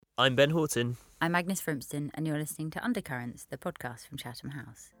I'm Ben Horton. I'm Agnes Frimston, and you're listening to Undercurrents, the podcast from Chatham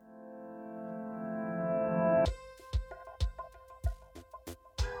House.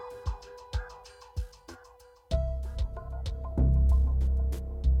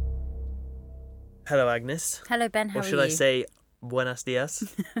 Hello, Agnes. Hello, Ben. How are you? Or should I say, buenos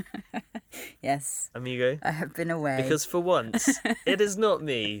dias, Yes. amigo? I have been away. Because for once, it is not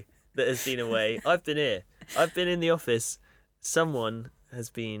me that has been away. I've been here. I've been in the office. Someone has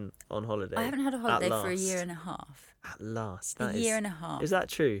been on holiday. I haven't had a holiday for a year and a half. At last. A year and a half. Is that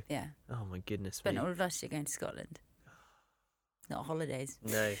true? Yeah. Oh, my goodness Spent me. all of last year going to Scotland. Not holidays.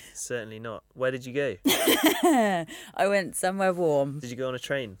 No, certainly not. Where did you go? I went somewhere warm. Did you go on a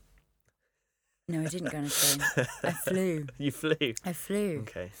train? No, I didn't go on a train. I flew. You flew? I flew.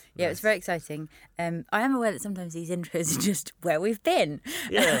 Okay. Yeah, it was very exciting. I am aware that sometimes these intros are just where we've been.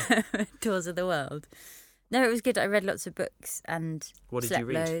 Yeah. Tours of the world. No, it was good. I read lots of books and What did slept you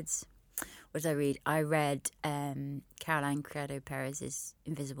read? loads. What did I read? I read Caroline Criado Perez's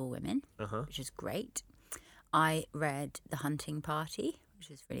Invisible Women, which was great. I read The Hunting Party, which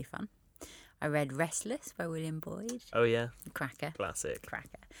was really fun. I read Restless by William Boyd. Oh, yeah. Cracker. Classic.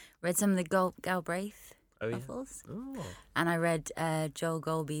 Read some of the Galbraith novels. Yeah. Oh. And I read Joel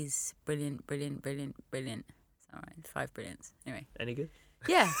Golby's Brilliant. It's all right, 5 brilliants. Anyway. Any good?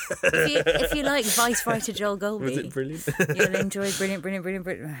 Yeah. if you like Vice writer Joel Golby. Was it brilliant? You'll enjoy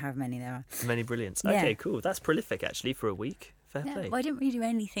Brilliant. How many there are. Many brilliants. Yeah. Okay, cool. That's prolific, actually, for a week. Fair play. Well, I didn't really do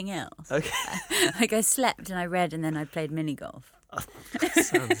anything else. Okay. Like I slept and I read and then I played mini golf.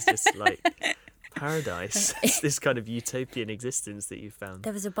 Sounds just like paradise. It's this kind of utopian existence that you found.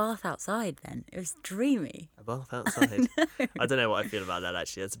 There was a bath outside then. It was dreamy. A bath outside. I don't know what I feel about that,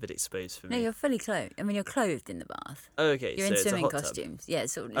 actually. That's a bit exposed for me. No, you're fully clothed. I mean, you're clothed in the bath. Oh, okay. You're so in it's a swimming hot tub. costumes. Yeah,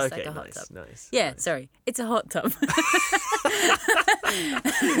 it's like Okay, a hot nice, tub. nice. Yeah, nice. sorry. It's a hot tub.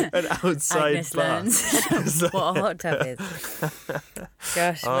 An outside Agnes bath. learns what a hot tub is.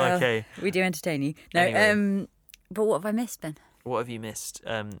 Gosh, well, okay. we do entertain you. No, Anyway. But what have I missed, Ben? What have you missed?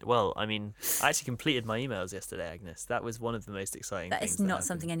 Well, I mean, I actually completed my emails yesterday, Agnes. That was one of the most exciting That things. is not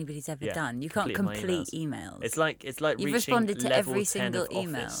something anybody's ever Yeah, done. You can't completed my complete emails. It's like You've reaching responded to level every 10 single of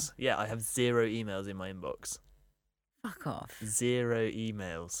email. Office. Yeah, I have 0 emails in my inbox. Fuck off. 0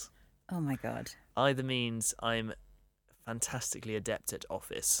 emails. Oh my God. Either means I'm fantastically adept at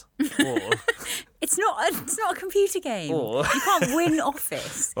Office, or It's not a computer game. Or- you can't win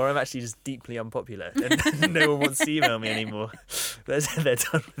Office. or I'm actually just deeply unpopular and no one wants to email me anymore. They're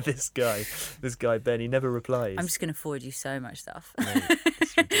done with this guy Ben. He never replies. I'm just going to forward you so much stuff. Mate,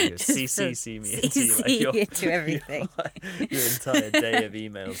 it's ridiculous. Just CC me CC into everything. your entire day of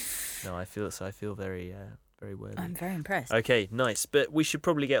emails. No, I feel very very worthy. I'm very impressed. Okay, nice. But we should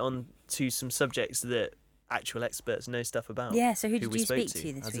probably get on to some subjects that actual experts know stuff about. Yeah, so who did we you spoke speak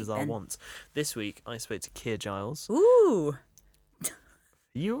to this as week, is our Ben? want. This week I spoke to Keir Giles. Ooh.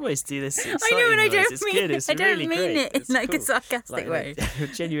 You always do this exciting I know, and I noise. don't It's mean good. it. It's I don't really mean great. it in It's like a cool. sarcastic way.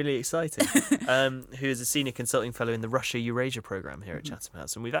 Genuinely exciting. Who is a senior consulting fellow in the Russia Eurasia Programme here at Chatham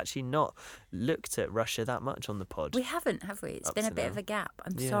House. And we've actually not looked at Russia that much on the pod. We haven't, have we? It's Up been a to bit now. of a gap.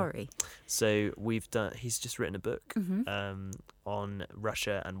 I'm Yeah. sorry. So he's just written a book on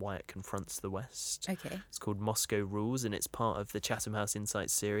Russia and why it confronts the West. Okay. It's called Moscow Rules, and it's part of the Chatham House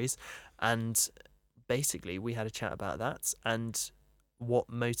Insights series. And basically, we had a chat about that and what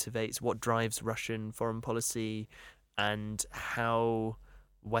drives Russian foreign policy, and how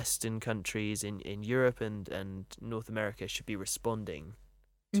Western countries in Europe and North America should be responding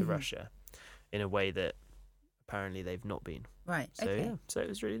to Russia in a way that apparently they've not been. Right. So Okay. yeah, so it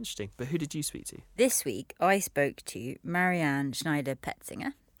was really interesting. But who did you speak to? This week, I spoke to Marianne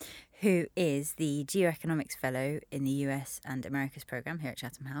Schneider-Petsinger, who is the Geoeconomics Fellow in the US and Americas Programme here at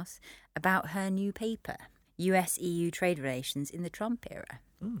Chatham House, about her new paper, US-EU Trade Relations in the Trump Era,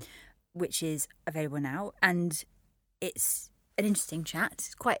 which is available now. And it's an interesting chat.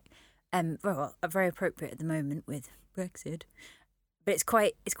 It's quite very appropriate at the moment with Brexit. But it's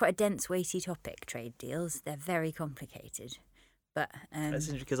quite a dense, weighty topic, trade deals. They're very complicated. But That's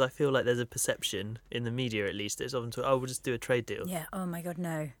interesting because I feel like there's a perception in the media, at least, that it's often we'll just do a trade deal. yeah, oh my God,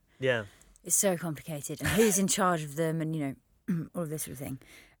 no. Yeah. It's so complicated. And who's in charge of them and, all of this sort of thing.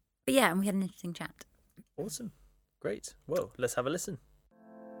 But yeah, and we had an interesting chat. Awesome. Great. Well, let's have a listen.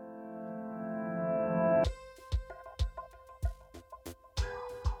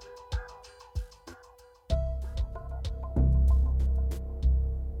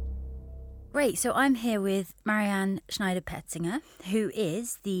 Great. So I'm here with Marianne Schneider-Petsinger, who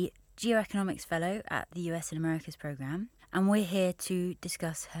is the Geoeconomics Fellow at the US and Americas Programme. And we're here to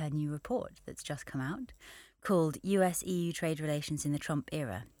discuss her new report that's just come out called US-EU Trade Relations in the Trump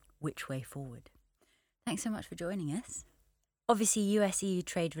Era, which way forward. Thanks so much for joining us. Obviously, US-EU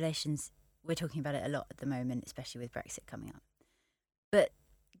trade relations, we're talking about it a lot at the moment, especially with Brexit coming up. But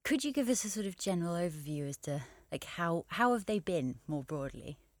could you give us a sort of general overview as to how have they been more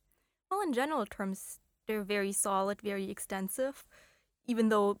broadly? Well, in general terms, they're very solid, very extensive. Even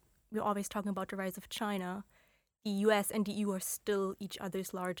though we're always talking about the rise of China, the US and the EU are still each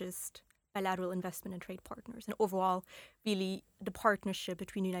other's largest bilateral investment and trade partners. And overall, really, the partnership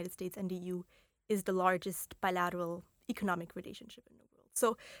between the United States and the EU is the largest bilateral economic relationship in the world.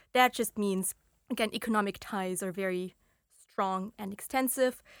 So that just means, again, economic ties are very strong and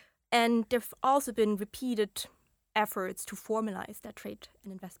extensive. And there have also been repeated efforts to formalize that trade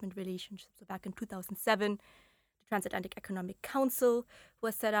and investment relationship. So back in 2007, the Transatlantic Economic Council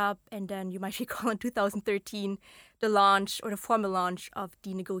was set up. And then you might recall in 2013, the formal launch of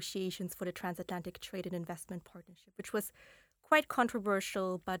the negotiations for the Transatlantic Trade and Investment Partnership, which was quite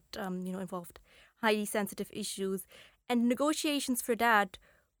controversial, but involved highly sensitive issues. And negotiations for that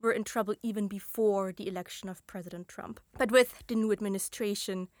were in trouble even before the election of President Trump. But with the new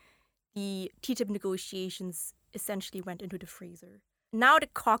administration, the TTIP negotiations essentially went into the freezer. Now the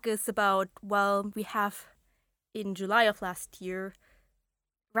talk is about, we have in July of last year,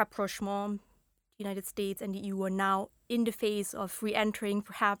 rapprochement. The United States and the EU are now in the phase of re-entering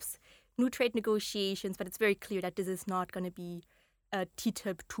perhaps new trade negotiations, but it's very clear that this is not going to be a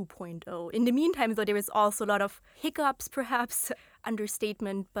TTIP 2.0. In the meantime, though, there is also a lot of hiccups, perhaps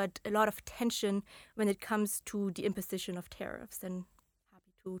understatement, but a lot of tension when it comes to the imposition of tariffs. And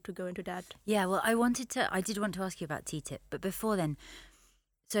happy to go into that. Yeah, well, I did want to ask you about TTIP, but before then,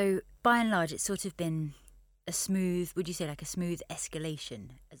 so by and large, it's sort of been a smooth escalation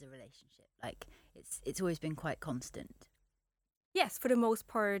as a relationship? Like it's always been quite constant. Yes, for the most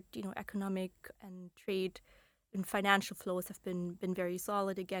part, economic and trade and financial flows have been very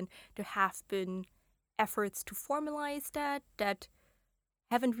solid. Again, there have been efforts to formalize that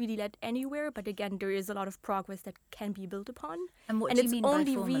haven't really led anywhere. But again, there is a lot of progress that can be built upon. And what do you mean by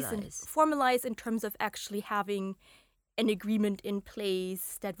formalize? Formalize in terms of actually having an agreement in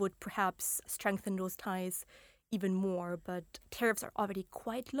place that would perhaps strengthen those ties even more. But tariffs are already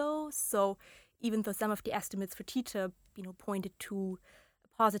quite low, so even though some of the estimates for TTIP, pointed to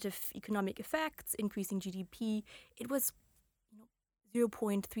positive economic effects, increasing GDP, it was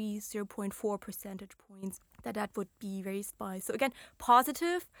 0.3, 0.4 percentage points that would be raised by. So again,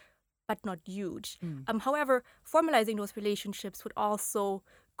 positive, but not huge. However, formalizing those relationships would also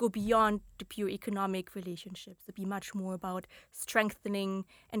go beyond the pure economic relationships. It'd be much more about strengthening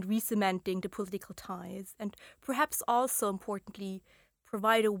and re-cementing the political ties, and perhaps also importantly,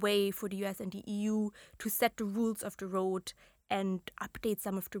 provide a way for the US and the EU to set the rules of the road and update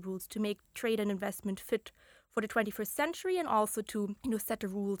some of the rules to make trade and investment fit for the 21st century, and also to set the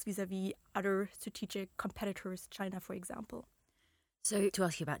rules vis-a-vis other strategic competitors, China, for example. So to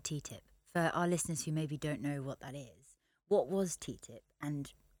ask you about TTIP, for our listeners who maybe don't know what that is, what was TTIP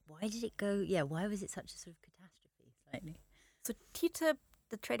and why did it go? Yeah, why was it such a sort of catastrophe? Slightly. So TTIP,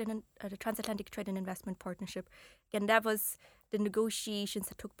 the Transatlantic Trade and Investment Partnership, again, that was the negotiations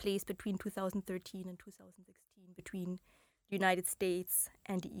that took place between 2013 and 2016 between the United States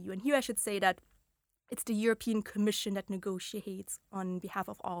and the EU. And here I should say that it's the European Commission that negotiates on behalf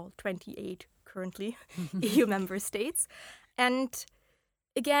of all 28 currently EU member states. And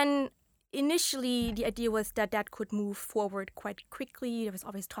again, initially, the idea was that could move forward quite quickly. There was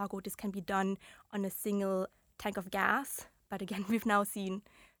always talk, this can be done on a single tank of gas. But again, we've now seen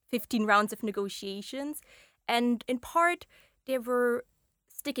 15 rounds of negotiations. And in part, there were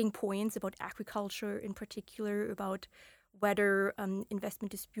sticking points about agriculture in particular, about whether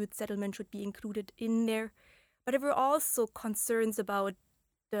investment dispute settlement should be included in there. But there were also concerns about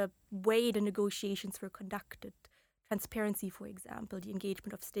the way the negotiations were conducted. Transparency, for example, the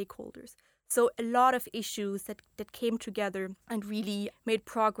engagement of stakeholders. So a lot of issues that came together and really made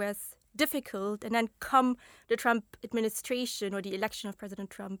progress difficult. And then come the Trump administration or the election of President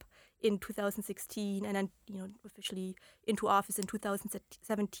Trump in 2016 and then officially into office in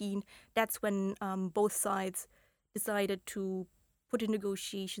 2017, that's when both sides decided to put the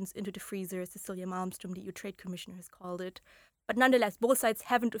negotiations into the freezer, as Cecilia Malmström, the EU Trade Commissioner, has called it. But nonetheless, both sides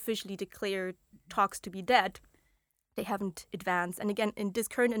haven't officially declared talks to be dead. They haven't advanced. And again, in this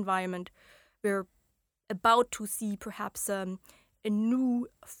current environment, we're about to see perhaps a new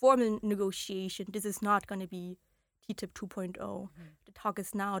formal negotiation. This is not going to be TTIP 2.0. The talk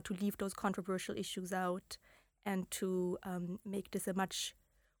is now to leave those controversial issues out and to make this a much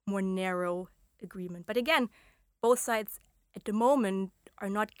more narrow agreement. But again, both sides at the moment are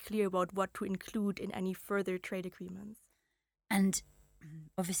not clear about what to include in any further trade agreements. And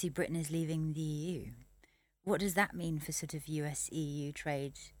Obviously, Britain is leaving the EU. What does that mean for sort of US-EU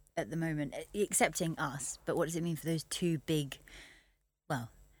trade at the moment, accepting us? But what does it mean for those two big,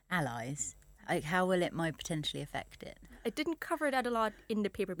 allies? Like, how will it might potentially affect it? I didn't cover that a lot in the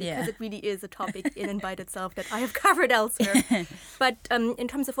paper because it really is a topic in and by itself that I have covered elsewhere. But in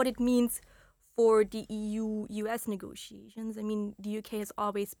terms of what it means for the EU-US negotiations, I mean, the UK has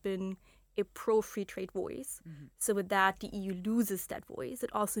always been a pro-free trade voice. Mm-hmm. So with that, the EU loses that voice. It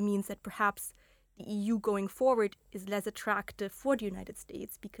also means that perhaps the EU going forward is less attractive for the United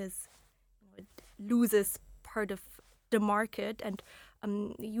States because it loses part of the market. And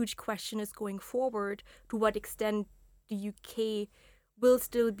the huge question is going forward, to what extent the UK will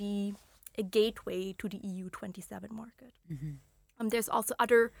still be a gateway to the EU 27 market. Mm-hmm. There's also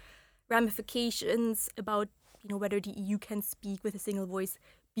other ramifications about whether the EU can speak with a single voice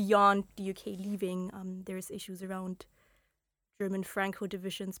beyond the UK leaving. There's issues around German Franco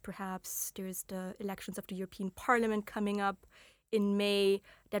divisions, perhaps. There's the elections of the European Parliament coming up in May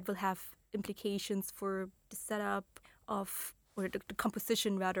that will have implications for the setup of, or the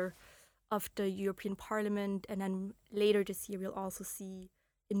composition rather, of the European Parliament. And then later this year, we'll also see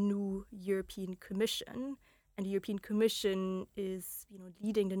a new European Commission. And the European Commission is,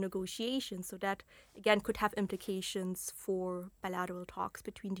 leading the negotiations. So that, again, could have implications for bilateral talks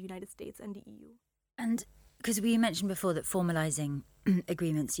between the United States and the EU. And because we mentioned before that formalising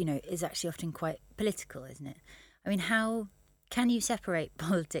agreements, is actually often quite political, isn't it? I mean, how can you separate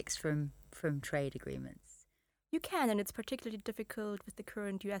politics from trade agreements? You can, and it's particularly difficult with the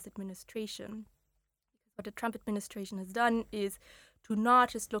current US administration. What the Trump administration has done is to not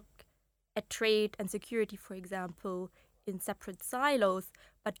just look at trade and security, for example, in separate silos,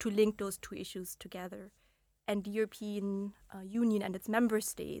 but to link those two issues together. And the European Union and its member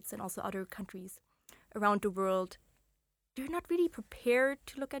states and also other countries around the world, they're not really prepared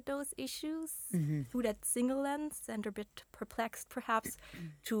to look at those issues through that single lens, and are a bit perplexed, perhaps,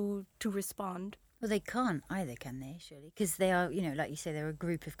 to respond. Well, they can't either, can they, surely? Because they are, like you say, they're a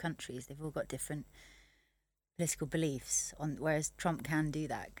group of countries. They've all got different political beliefs, whereas Trump can do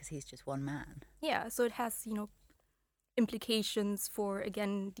that because he's just one man. Yeah, so it has, implications for,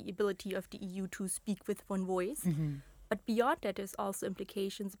 again, the ability of the EU to speak with one voice. Mm-hmm. But beyond that, there's also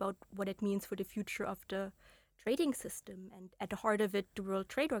implications about what it means for the future of the trading system, and at the heart of it, the World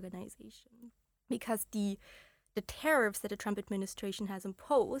Trade Organization. Because the tariffs that the Trump administration has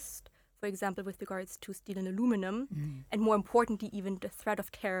imposed, for example, with regards to steel and aluminum, and more importantly, even the threat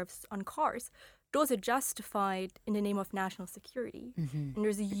of tariffs on cars, those are justified in the name of national security. Mm-hmm. And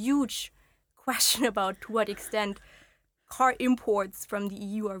there's a huge question about to what extent car imports from the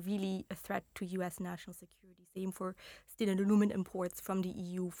EU are really a threat to US national security. Same for steel and aluminum imports from the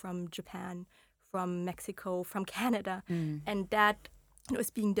EU, from Japan, from Mexico, from Canada. And that is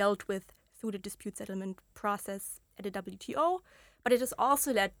being dealt with through the dispute settlement process at the WTO. But it has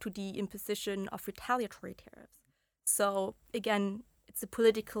also led to the imposition of retaliatory tariffs. So again, it's a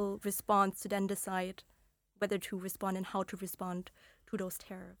political response to then decide whether to respond and how to respond to those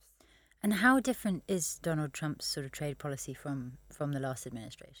tariffs. And how different is Donald Trump's sort of trade policy from the last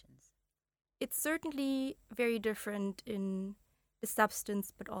administration's? It's certainly very different in the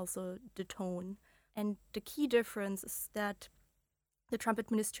substance, but also the tone. And the key difference is that the Trump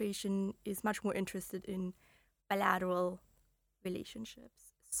administration is much more interested in bilateral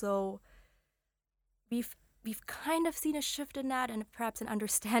relationships. So we've kind of seen a shift in that, and perhaps an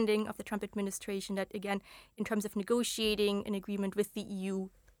understanding of the Trump administration that, again, in terms of negotiating an agreement with the EU,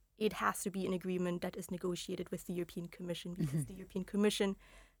 it has to be an agreement that is negotiated with the European Commission, because the European Commission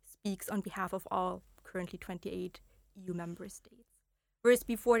speaks on behalf of all currently 28 EU member states. Whereas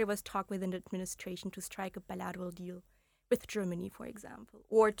before there was talk within the administration to strike a bilateral deal with Germany, for example,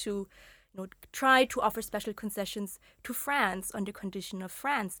 or to try to offer special concessions to France on the condition of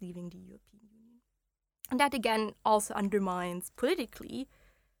France leaving the European Union. And that, again, also undermines politically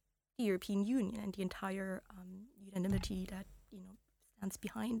the European Union and the entire unanimity that stands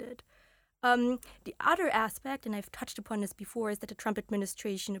behind it. The other aspect, and I've touched upon this before, is that the Trump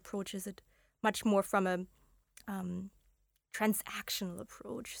administration approaches it much more from a transactional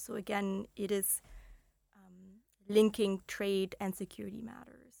approach. So again, it is linking trade and security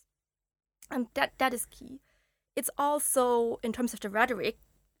matters. And that is key. It's also, in terms of the rhetoric,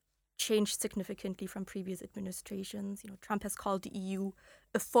 changed significantly from previous administrations. Trump has called the EU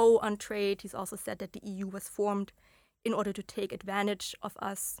a foe on trade. He's also said that the EU was formed in order to take advantage of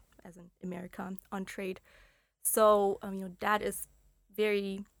us, as in America, on trade. So, that is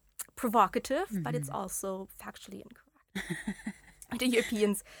very provocative, but it's also factually incorrect. The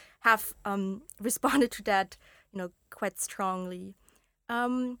Europeans have responded to that, quite strongly.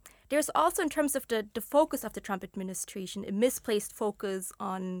 There's also, in terms of the focus of the Trump administration, a misplaced focus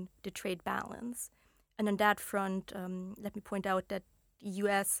on the trade balance. And on that front, let me point out that the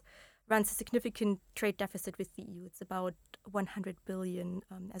U.S. runs a significant trade deficit with the EU. It's about 100 billion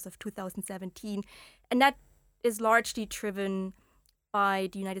as of 2017. And that is largely driven by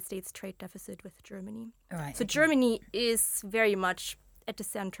the United States trade deficit with Germany. Right, so okay. Germany is very much at the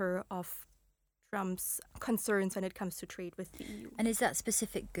center of Trump's concerns when it comes to trade with the EU. And is that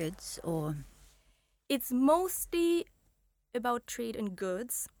specific goods or? It's mostly about trade in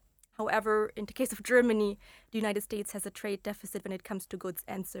goods. However, in the case of Germany, the United States has a trade deficit when it comes to goods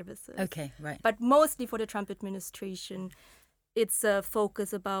and services. Okay, right. But mostly for the Trump administration, it's a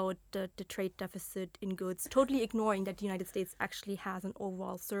focus about the trade deficit in goods, totally ignoring that the United States actually has an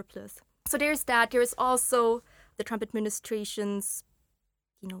overall surplus. So there's that. There is also the Trump administration's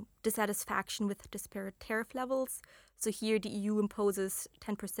dissatisfaction with disparate tariff levels. So here the EU imposes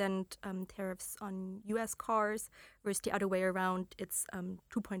 10% tariffs on US cars, whereas the other way around, it's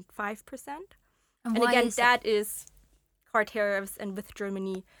 2.5%. And again, that is car tariffs, and with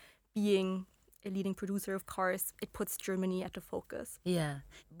Germany being a leading producer of cars, it puts Germany at the focus. Yeah.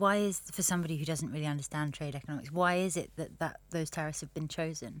 Why is, for somebody who doesn't really understand trade economics, why is it that those tariffs have been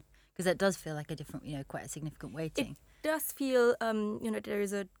chosen? Because that does feel like a different, quite a significant weighting. It does feel, that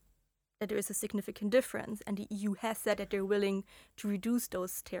there is a significant difference, and the EU has said that they're willing to reduce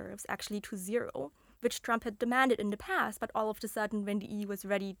those tariffs actually to zero, which Trump had demanded in the past, but all of a sudden, when the EU was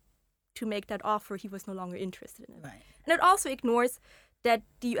ready to make that offer, he was no longer interested in it. Right. And it also ignores that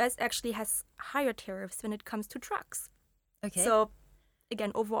the US actually has higher tariffs when it comes to trucks. Okay. So,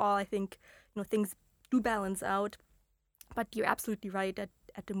 again, overall, I think things do balance out, but you're absolutely right that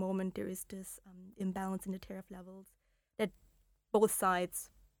at the moment there is this imbalance in the tariff levels that both sides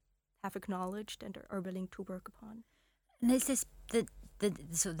have acknowledged and are willing to work upon. And is this the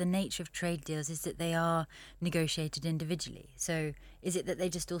sort of the nature of trade deals, is that they are negotiated individually? So is it that they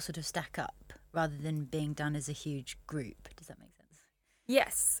just all sort of stack up rather than being done as a huge group? Does that make sense?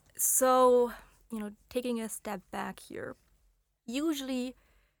 Yes. So, taking a step back here, usually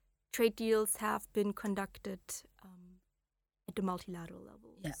trade deals have been conducted at the multilateral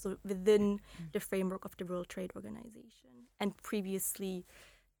level. Yeah. So within the framework of the World Trade Organization, and previously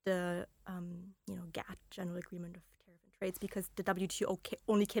the GATT, General Agreement of Tariff and Trades, because the WTO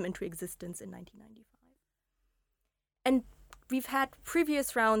only came into existence in 1995. And we've had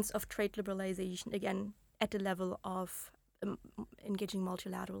previous rounds of trade liberalization, again, at the level of engaging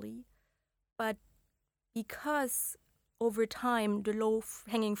multilaterally. But because over time the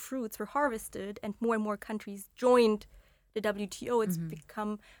low-hanging fruits were harvested and more countries joined the WTO, it's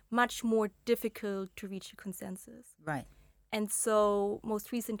become much more difficult to reach a consensus. Right. And so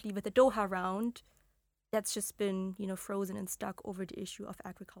most recently with the Doha round, that's just been, frozen and stuck over the issue of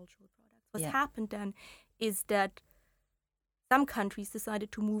agricultural products. What's happened then is that some countries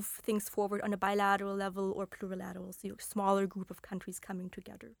decided to move things forward on a bilateral level or plurilateral, so a smaller group of countries coming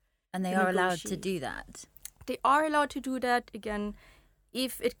together. And they are allowed to do that? They are allowed to do that, again,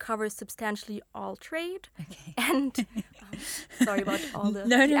 if it covers substantially all trade. Okay. And sorry about all the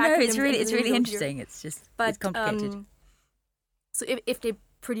No, acronyms it's really here. interesting. It's just it's complicated. So if they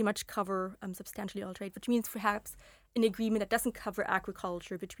pretty much cover substantially all trade, which means perhaps an agreement that doesn't cover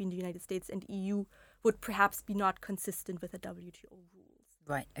agriculture between the United States and EU would perhaps be not consistent with the WTO rules.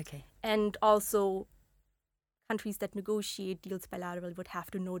 Right, okay. And also, countries that negotiate deals bilaterally would have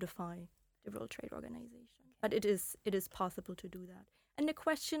to notify the World Trade Organization. But it is possible to do that. And the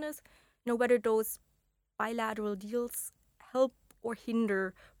question is, whether those bilateral deals help or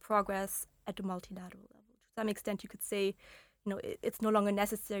hinder progress at the multilateral level. To some extent, you could say, it's no longer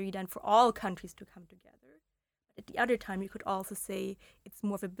necessary then for all countries to come together. But at the other time, you could also say it's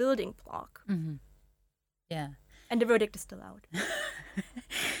more of a building block. Mm-hmm. Yeah. And the verdict is still out.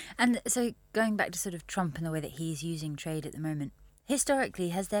 And so going back to sort of Trump and the way that he's using trade at the moment, historically,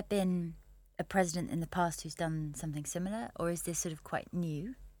 has there been a president in the past who's done something similar, or is this sort of quite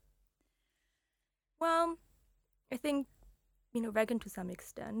new? Well, I think, Reagan to some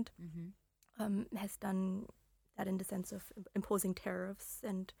extent has done that in the sense of imposing tariffs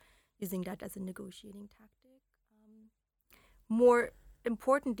and using that as a negotiating tactic. More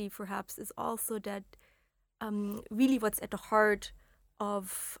importantly, perhaps, is also that really what's at the heart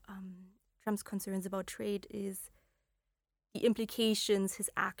of Trump's concerns about trade is the implications his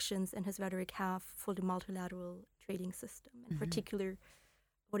actions and his rhetoric have for the multilateral trading system, in particular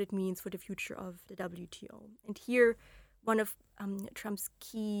what it means for the future of the WTO. And here, one of Trump's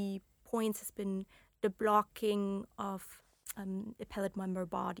key points has been the blocking of appellate member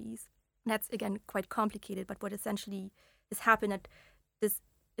bodies. That's, again, quite complicated, but what essentially has happened at this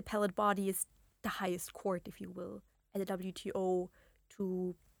appellate body is the highest court, if you will, at the WTO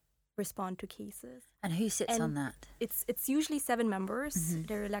to respond to cases. And who sits And on that? It's usually 7 members. Mhm.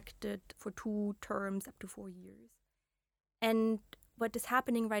 They're elected for 2 terms up to 4 years. And what is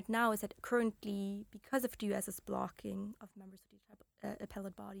happening right now is that currently, because of the US's blocking of members of the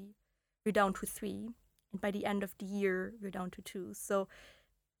appellate body, we're down to 3. And by the end of the year, we're down to 2. So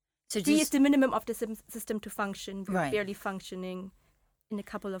 3 is the minimum of the system to function. We're Right. barely functioning in a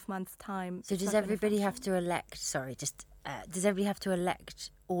couple of months' time. So It's does not gonna everybody have function. to elect? Sorry, does everybody have to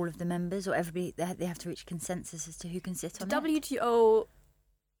elect all of the members, or everybody they have to reach consensus as to who can sit The on it? WTO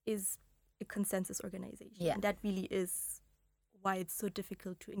is a consensus organization. Yeah. And that really is why it's so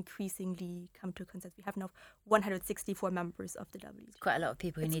difficult to increasingly come to a consensus. We have now 164 members of the WTO. Quite a lot of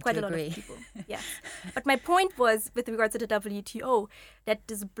people who It's need quite to a lot agree. of people. Yes. But my point was, with regards to the WTO, that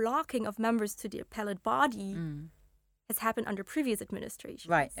this blocking of members to the appellate body has happened under previous administrations.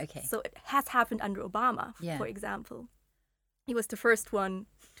 Right, okay. So it has happened under Obama, Yeah. for example. He was the first one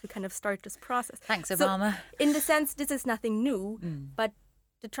to kind of start this process. Thanks, So, Obama. in the sense, this is nothing new, Mm. but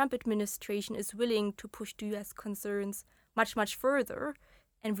the Trump administration is willing to push the U.S. concerns much, much further.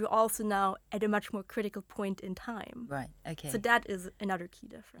 And we're also now at a much more critical point in time. Right, okay. So that is another key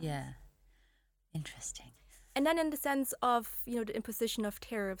difference. Yeah. Interesting. And then in the sense of, the imposition of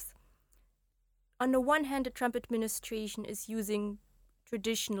tariffs, on the one hand, the Trump administration is using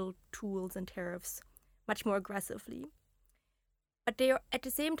traditional tools and tariffs much more aggressively. But they are at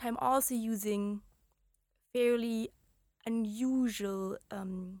the same time also using fairly unusual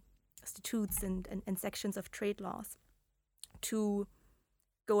statutes and sections of trade laws to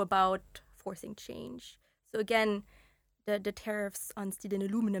go about forcing change. So again, the tariffs on steel and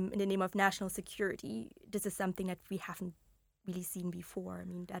aluminum in the name of national security, this is something that we haven't really seen before. I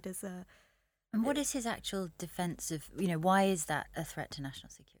mean, that is a... And what is his actual defence of, why is that a threat to national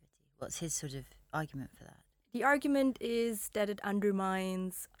security? What's his sort of argument for that? The argument is that it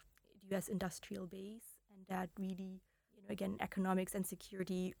undermines the U.S. industrial base, and that really, again, economics and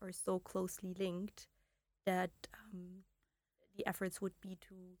security are so closely linked that the efforts would be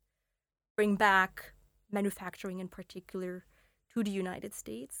to bring back manufacturing in particular to the United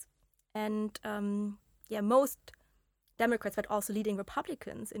States. And most Democrats, but also leading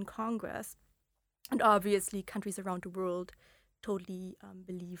Republicans in Congress, and obviously countries around the world, totally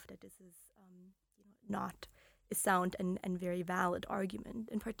believe that this is not a sound and very valid argument,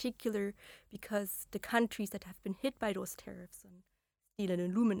 in particular because the countries that have been hit by those tariffs on steel and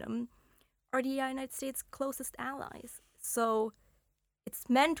aluminum are the United States' closest allies. So it's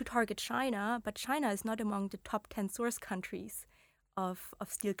meant to target China, but China is not among the top 10 source countries of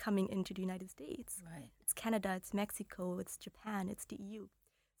steel coming into the United States. Right. It's Canada, it's Mexico, it's Japan, it's the EU.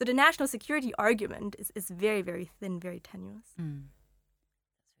 So the national security argument is very, very thin, very tenuous. Mm.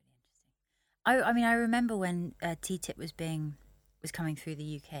 That's really interesting. I remember when TTIP was coming through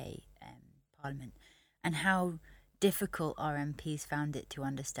the UK Parliament, and how difficult our MPs found it to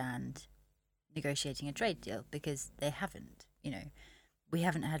understand negotiating a trade deal, because they haven't. We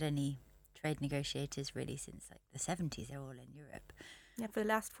haven't had any trade negotiators really since like the 70s. They're all in Europe. Yeah, for the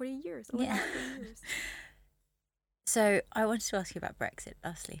last 40 years. Yeah. 40 years. So I wanted to ask you about Brexit,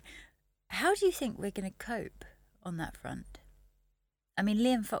 lastly. How do you think we're going to cope on that front? I mean,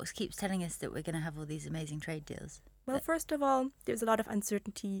 Liam Fox keeps telling us that we're going to have all these amazing trade deals. Well, first of all, there's a lot of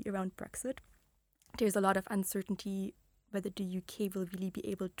uncertainty around Brexit. There's a lot of uncertainty whether the UK will really be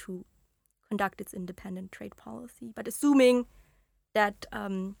able to conduct its independent trade policy. But assuming that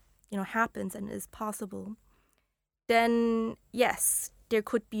happens and is possible, then yes, there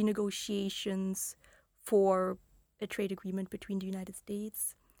could be negotiations for a trade agreement between the United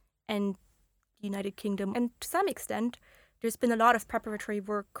States and the United Kingdom. And to some extent, there's been a lot of preparatory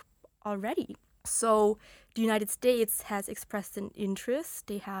work already. So the United States has expressed an interest.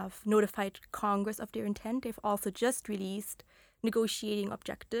 They have notified Congress of their intent. They've also just released negotiating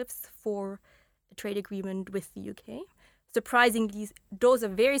objectives for a trade agreement with the UK. Surprisingly, those are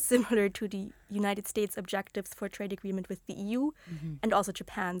very similar to the United States objectives for a trade agreement with the EU and also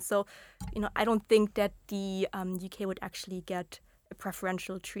Japan. So, I don't think that the UK would actually get a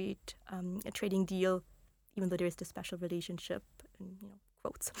preferential treat, a trading deal, even though there is this special relationship, in,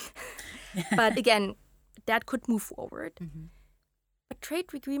 quotes. But again, that could move forward. Mm-hmm. But trade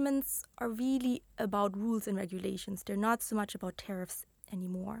agreements are really about rules and regulations. They're not so much about tariffs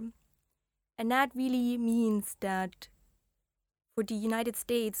anymore. And that really means that for the United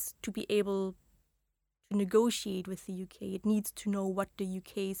States to be able to negotiate with the UK, it needs to know what the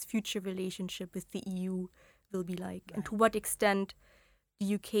UK's future relationship with the EU will be like, and to what extent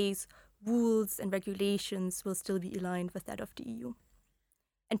the UK's rules and regulations will still be aligned with that of the EU.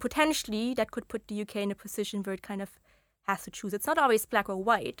 And potentially that could put the UK in a position where it kind of has to choose. It's not always black or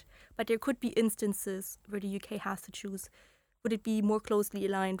white, but there could be instances where the UK has to choose. Would it be more closely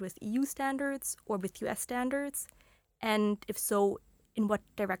aligned with EU standards or with US standards? And if so, in what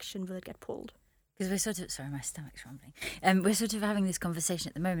direction will it get pulled? Because we're sort of, sorry, my stomach's rumbling. We're sort of having this conversation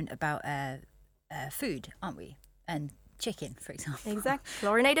at the moment about food, aren't we? And chicken, for example. Exactly.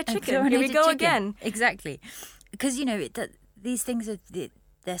 Chlorinated chicken. Chlorinated Here we go chicken. again. Exactly. Because, these things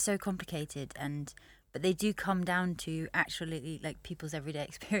they're so complicated, but they do come down to actually like people's everyday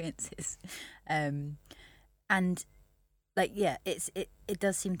experiences. It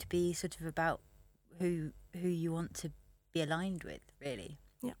does seem to be sort of about who you want to be aligned with, really.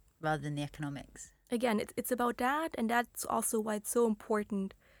 Yeah. Rather than the economics. Again, it's about that, and that's also why it's so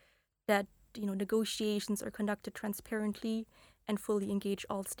important that negotiations are conducted transparently and fully engage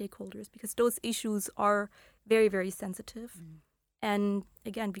all stakeholders, because those issues are very, very sensitive. And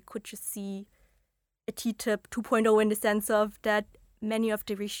again, we could just see a TTIP 2.0 in the sense of that many of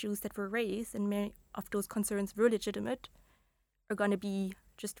the issues that were raised and many of those concerns were legitimate are going to be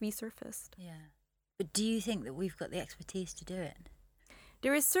just resurfaced. Yeah. But do you think that we've got the expertise to do it?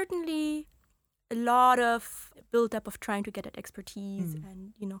 There is certainly a lot of build-up of trying to get at expertise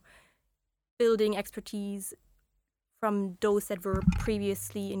and, building expertise from those that were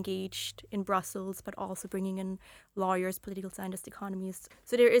previously engaged in Brussels, but also bringing in lawyers, political scientists, economists.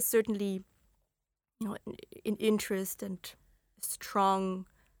 So there is certainly, an interest and a strong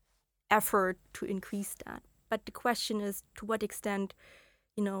effort to increase that. But the question is, to what extent,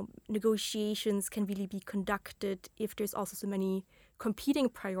 negotiations can really be conducted if there's also so many competing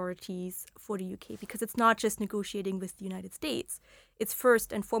priorities for the UK, because it's not just negotiating with the United States. It's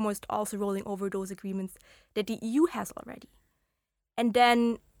first and foremost also rolling over those agreements that the EU has already. And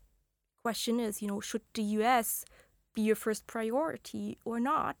then question is, should the US be your first priority or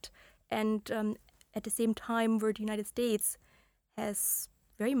not? And at the same time, where the United States has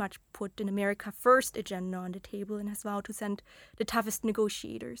very much put an America first agenda on the table and has vowed to send the toughest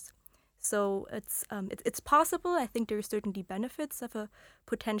negotiators. So it's possible. I think there are certainly benefits of a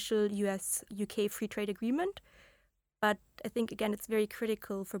potential US-UK free trade agreement. But I think, again, it's very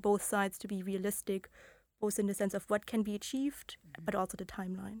critical for both sides to be realistic, both in the sense of what can be achieved, but also the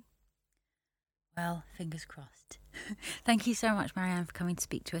timeline. Well, fingers crossed. Thank you so much, Marianne, for coming to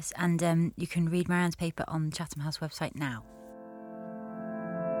speak to us. And you can read Marianne's paper on the Chatham House website now.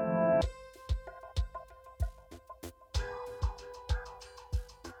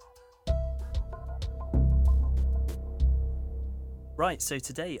 Right, so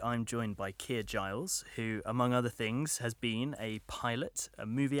today I'm joined by Keir Giles, who, among other things, has been a pilot, a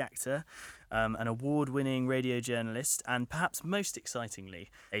movie actor, an award-winning radio journalist, and perhaps most excitingly,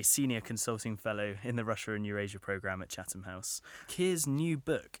 a senior consulting fellow in the Russia and Eurasia Programme at Chatham House. Keir's new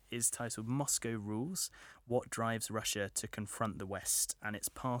book is titled Moscow Rules: What Drives Russia to Confront the West, and it's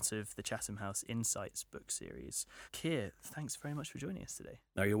part of the Chatham House Insights book series. Keir, thanks very much for joining us today.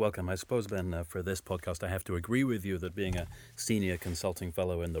 No, you're welcome. I suppose, Ben, for this podcast, I have to agree with you that being a senior consulting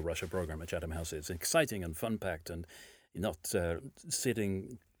fellow in the Russia program at Chatham House is exciting and fun-packed, and you're not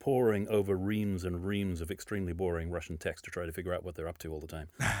sitting poring over reams and reams of extremely boring Russian text to try to figure out what they're up to all the time.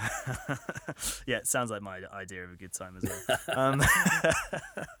 Yeah, it sounds like my idea of a good time as well.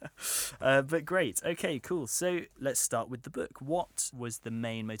 But great. Okay, cool. So let's start with the book. What was the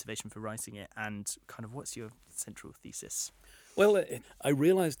main motivation for writing it, and kind of what's your central thesis? Well, I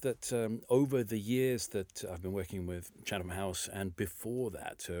realized that over the years that I've been working with Chatham House, and before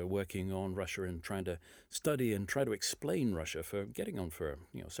that working on Russia and trying to study and try to explain Russia for getting on for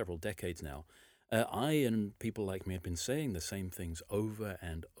several decades now, I and people like me have been saying the same things over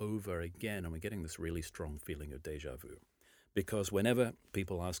and over again, and we're getting this really strong feeling of deja vu. Because whenever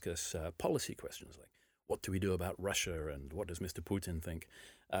people ask us policy questions like, what do we do about Russia and what does Mr. Putin think?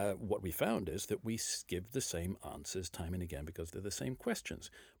 What we found is that we give the same answers time and again because they're the same questions,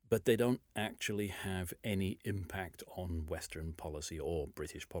 but they don't actually have any impact on Western policy or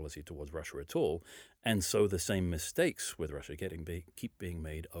British policy towards Russia at all. And so the same mistakes with Russia keep being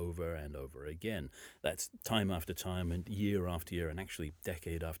made over and over again. That's time after time and year after year and actually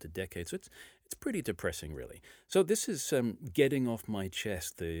decade after decade. So it's pretty depressing, really. So this is getting off my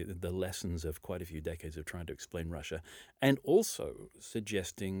chest the lessons of quite a few decades of trying to explain Russia, and also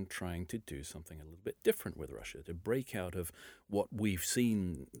suggesting trying to do something a little bit different with Russia, to break out of what we've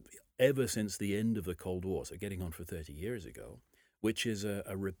seen ever since the end of the Cold War, so getting on for 30 years ago, which is a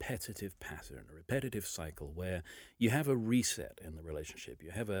repetitive pattern, a repetitive cycle where you have a reset in the relationship. You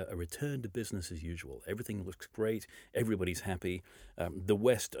have a return to business as usual. Everything looks great. Everybody's happy. The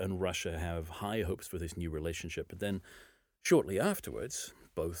West and Russia have high hopes for this new relationship. But then shortly afterwards,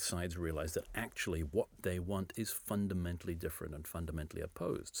 both sides realize that actually what they want is fundamentally different and fundamentally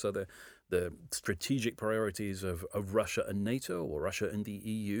opposed. So the strategic priorities of Russia and NATO, or Russia and the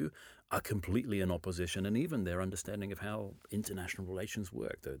EU, are completely in opposition, and even their understanding of how international relations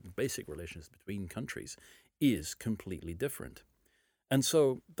work, the basic relations between countries, is completely different. And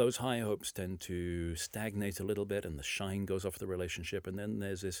so those high hopes tend to stagnate a little bit, and the shine goes off the relationship, and then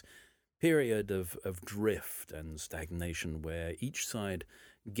there's this period of drift and stagnation where each side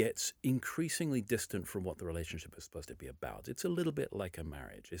gets increasingly distant from what the relationship is supposed to be about. It's a little bit like a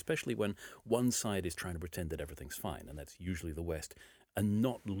marriage, especially when one side is trying to pretend that everything's fine, and that's usually the West, and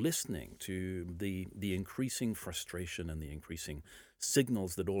not listening to the increasing frustration and the increasing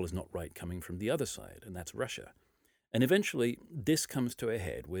signals that all is not right coming from the other side, and that's Russia. And eventually, this comes to a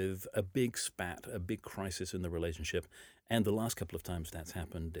head with a big spat, a big crisis in the relationship. And the last couple of times that's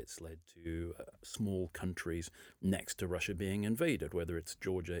happened, it's led to small countries next to Russia being invaded, whether it's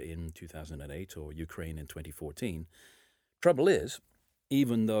Georgia in 2008 or Ukraine in 2014. Trouble is,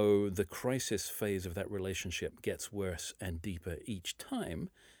 even though the crisis phase of that relationship gets worse and deeper each time,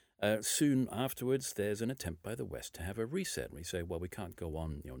 soon afterwards, there's an attempt by the West to have a reset. We say, well, we can't go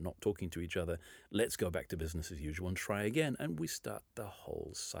on, not talking to each other. Let's go back to business as usual and try again. And we start the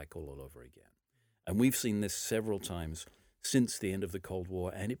whole cycle all over again. And we've seen this several times since the end of the Cold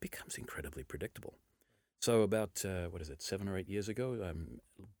War, and it becomes incredibly predictable. So about, 7 or 8 years ago,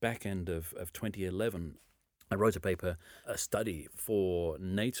 back end of 2011, I wrote a study for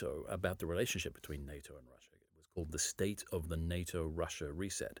NATO about the relationship between NATO and Russia. Called The State of the NATO-Russia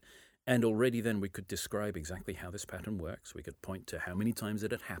Reset. And already then we could describe exactly how this pattern works. We could point to how many times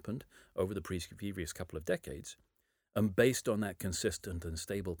it had happened over the previous couple of decades. And based on that consistent and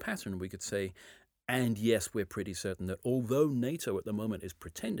stable pattern, we could say, and yes, we're pretty certain that although NATO at the moment is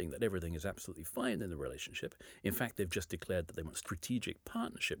pretending that everything is absolutely fine in the relationship, in fact, they've just declared that they want strategic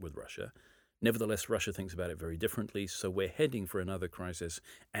partnership with Russia. Nevertheless, Russia thinks about it very differently, so we're heading for another crisis,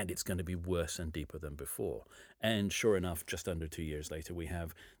 and it's going to be worse and deeper than before. And sure enough, just under 2 years later, we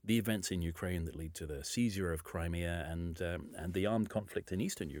have the events in Ukraine that lead to the seizure of Crimea and the armed conflict in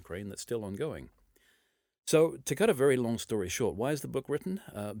eastern Ukraine that's still ongoing. So to cut a very long story short, why is the book written?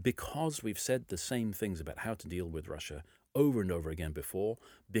 Because we've said the same things about how to deal with Russia over and over again before,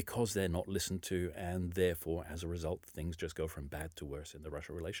 because they're not listened to, and therefore, as a result, things just go from bad to worse in the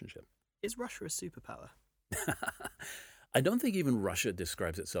Russia relationship. Is Russia a superpower? I don't think even Russia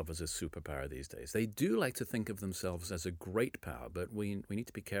describes itself as a superpower these days. They do like to think of themselves as a great power, but we need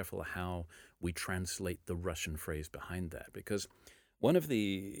to be careful how we translate the Russian phrase behind that, because one of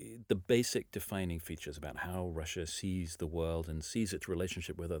the basic defining features about how Russia sees the world and sees its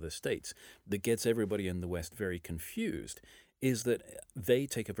relationship with other states that gets everybody in the West very confused is that they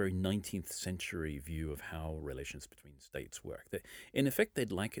take a very 19th century view of how relations between states work. In effect,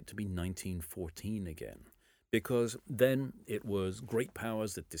 they'd like it to be 1914 again, because then it was great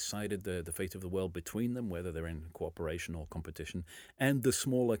powers that decided the fate of the world between them, whether they're in cooperation or competition, and the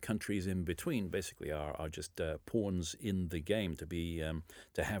smaller countries in between basically are just pawns in the game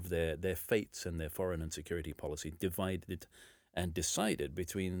to have their fates and their foreign and security policy divided and decided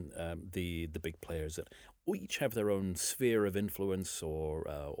between the big players that each have their own sphere of influence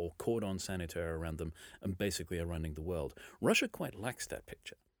or cordon sanitaire around them and basically are running the world. Russia quite lacks that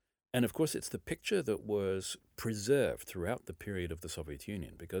picture. And of course, it's the picture that was preserved throughout the period of the Soviet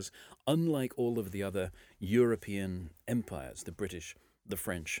Union, because unlike all of the other European empires, the British, the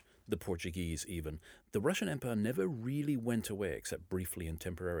French, the Portuguese even, the Russian Empire never really went away except briefly and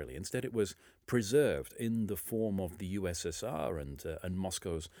temporarily. Instead, it was preserved in the form of the USSR and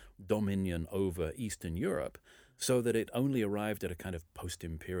Moscow's dominion over Eastern Europe, so that it only arrived at a kind of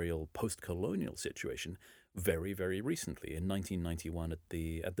post-imperial, post-colonial situation very, very recently, in 1991 at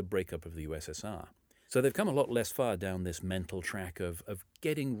the breakup of the USSR. So they've come a lot less far down this mental track of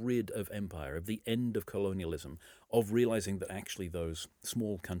getting rid of empire, of the end of colonialism, of realizing that actually those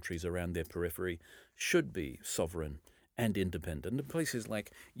small countries around their periphery should be sovereign and independent. And places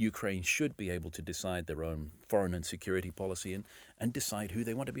like Ukraine should be able to decide their own foreign and security policy and decide who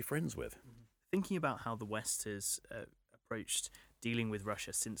they want to be friends with. Thinking about how the West has approached dealing with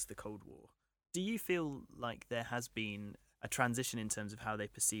Russia since the Cold War, do you feel like there has been a transition in terms of how they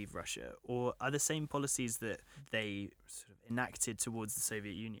perceive Russia, or are the same policies that they sort of enacted towards the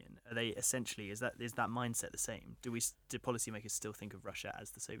Soviet Union, are they essentially, is that mindset the same? Do policymakers still think of Russia as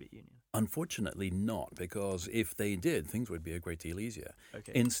the Soviet Union? Unfortunately not, because if they did, things would be a great deal easier.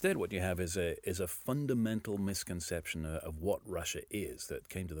 Okay. Instead, what you have is a fundamental misconception of what Russia is that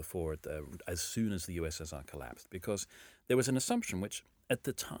came to the fore as soon as the USSR collapsed, because there was an assumption which at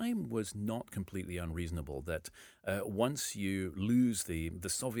the time was not completely unreasonable, that once you lose the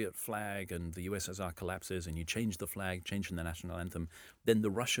Soviet flag and the USSR collapses and you change the flag, changing the national anthem, then the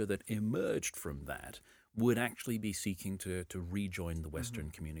Russia that emerged from that would actually be seeking to rejoin the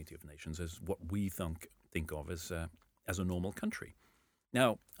Western community of nations as what we think of as a normal country.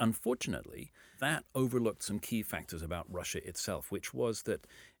 Now, unfortunately, that overlooked some key factors about Russia itself, which was that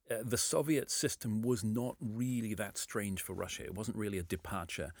the Soviet system was not really that strange for Russia. It wasn't really a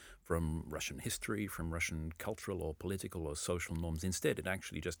departure from Russian history, from Russian cultural or political or social norms. Instead, it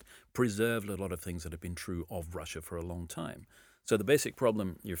actually just preserved a lot of things that have been true of Russia for a long time. So the basic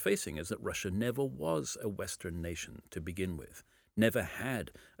problem you're facing is that Russia never was a Western nation to begin with, never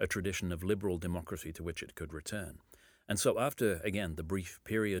had a tradition of liberal democracy to which it could return. And so after, again, the brief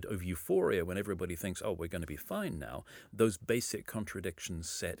period of euphoria when everybody thinks, oh, we're going to be fine now, those basic contradictions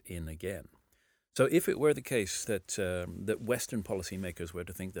set in again. So if it were the case that that Western policymakers were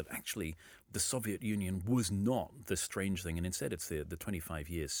to think that actually the Soviet Union was not the strange thing, and instead it's the 25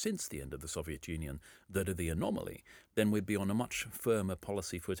 years since the end of the Soviet Union that are the anomaly, then we'd be on a much firmer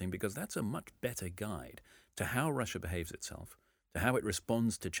policy footing, because that's a much better guide to how Russia behaves itself, to how it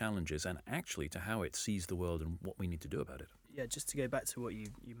responds to challenges, and actually to how it sees the world and what we need to do about it. Yeah, just to go back to what you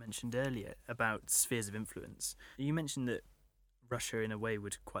mentioned earlier about spheres of influence. You mentioned that Russia, in a way,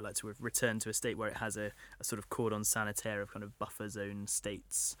 would quite like to return to a state where it has a sort of cordon sanitaire of kind of buffer zone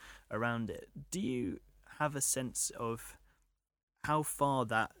states around it. Do you have a sense of how far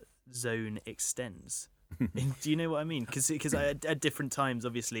that zone extends? Do you know what I mean? Because at different times,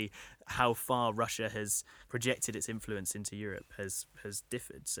 obviously, how far Russia has projected its influence into Europe has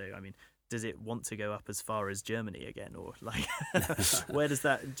differed. So, I mean, does it want to go up as far as Germany again, or like, where does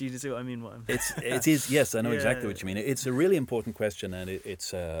that? Do you see what I mean? It is. Yes, I know exactly what you mean. It's a really important question, and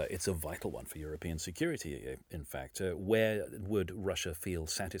it's a vital one for European security. In fact, where would Russia feel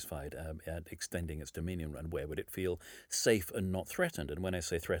satisfied at extending its dominion, and where would it feel safe and not threatened? And when I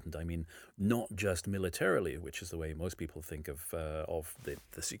say threatened, I mean not just militarily, which is the way most people think of the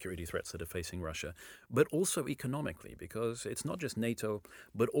security threats that are facing Russia, but also economically, because it's not just NATO,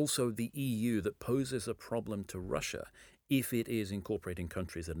 but also the EU that poses a problem to Russia if it is incorporating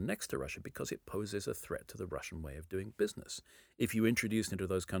countries that are next to Russia, because it poses a threat to the Russian way of doing business. If you introduce into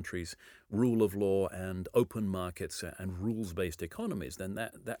those countries rule of law and open markets and rules-based economies, then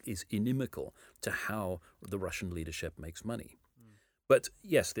that is inimical to how the Russian leadership makes money. But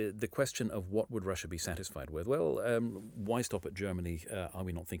yes, the question of what would Russia be satisfied with? Well, why stop at Germany? Are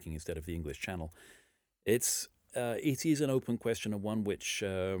we not thinking instead of the English Channel? It is an open question, and one which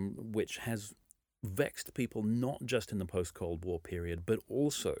has vexed people not just in the post-Cold War period, but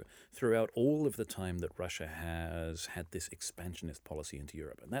also throughout all of the time that Russia has had this expansionist policy into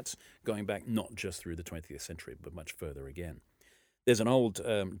Europe. And that's going back not just through the 20th century, but much further again. There's an old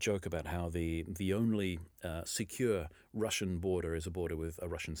joke about how the only secure Russian border is a border with a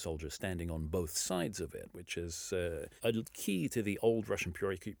Russian soldier standing on both sides of it, which is a key to the old Russian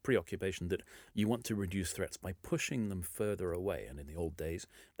preoccupation that you want to reduce threats by pushing them further away. And in the old days,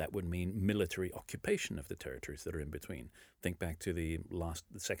 that would mean military occupation of the territories that are in between. Think back to the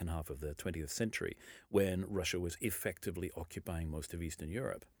second half of the 20th century, when Russia was effectively occupying most of Eastern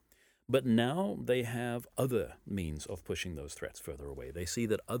Europe. But now they have other means of pushing those threats further away. They see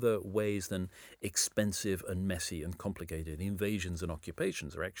that other ways than expensive and messy and complicated invasions and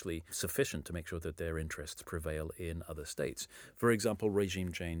occupations are actually sufficient to make sure that their interests prevail in other states. For example,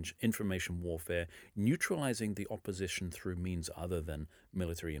 regime change, information warfare, neutralizing the opposition through means other than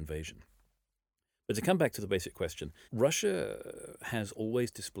military invasion. But to come back to the basic question, Russia has always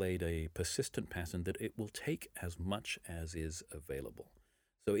displayed a persistent pattern that it will take as much as is available.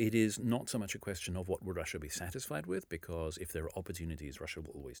 So it is not so much a question of what would Russia be satisfied with, because if there are opportunities, Russia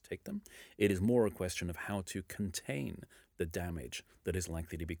will always take them. It is more a question of how to contain the damage that is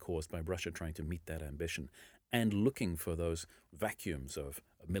likely to be caused by Russia trying to meet that ambition, and looking for those vacuums of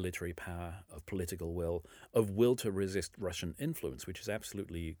military power, of political will, of will to resist Russian influence, which is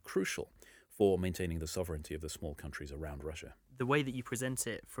absolutely crucial for maintaining the sovereignty of the small countries around Russia. The way that you present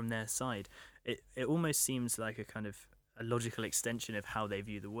it from their side, it almost seems like a kind of a logical extension of how they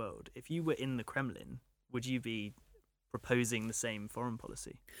view the world. If you were in the Kremlin, would you be proposing the same foreign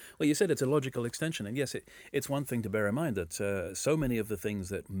policy? Well, you said it's a logical extension, and yes, it's one thing to bear in mind that so many of the things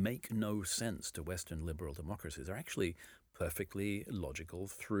that make no sense to Western liberal democracies are actually perfectly logical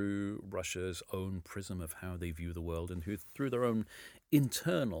through Russia's own prism of how they view the world, and through their own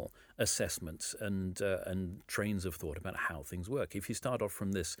internal assessments and trains of thought about how things work. If you start off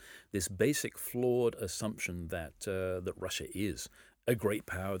from this basic flawed assumption that Russia is a great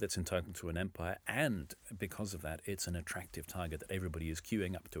power that's entitled to an empire, and because of that, it's an attractive target that everybody is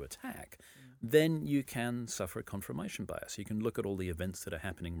queuing up to attack, then you can suffer confirmation bias. You can look at all the events that are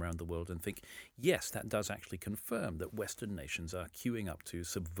happening around the world and think, yes, that does actually confirm that Western nations are queuing up to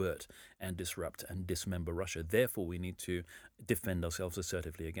subvert and disrupt and dismember Russia. Therefore, we need to defend ourselves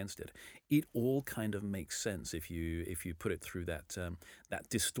assertively against it. It all kind of makes sense if you put it through that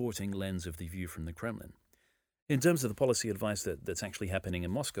distorting lens of the view from the Kremlin. In terms of the policy advice that's actually happening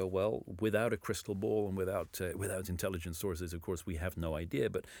in Moscow, well, without a crystal ball and without intelligence sources, of course, we have no idea.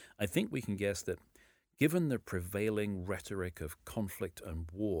 But I think we can guess that given the prevailing rhetoric of conflict and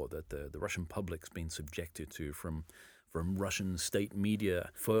war that the Russian public's been subjected to from Russian state media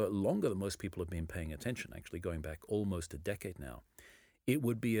for longer than most people have been paying attention, actually going back almost a decade now, it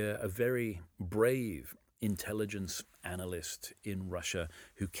would be a very brave intelligence analyst in Russia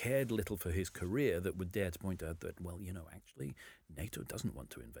who cared little for his career that would dare to point out that, well, actually, NATO doesn't want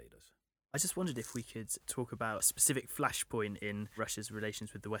to invade us. I just wondered if we could talk about a specific flashpoint in Russia's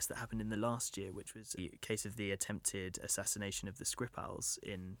relations with the West that happened in the last year, which was the case of the attempted assassination of the Skripals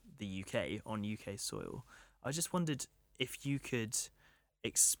in the UK, on UK soil. I just wondered if you could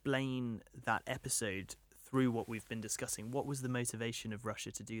explain that episode through what we've been discussing. What was the motivation of Russia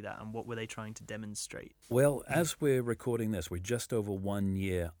to do that, and what were they trying to demonstrate? Well, as we're recording this, we're just over 1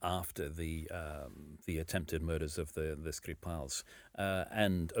 year after the attempted murders of the Skripals.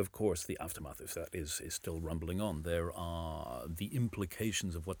 And, of course, the aftermath of that is still rumbling on. There are the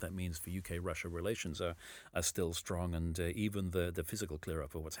implications of what that means for UK-Russia relations are still strong, and even the physical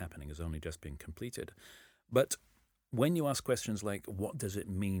clear-up of what's happening has only just been completed. But when you ask questions like, what does it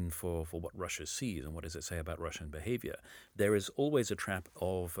mean for what Russia sees and what does it say about Russian behavior, there is always a trap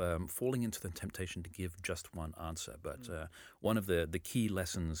of falling into the temptation to give just one answer. But one of the key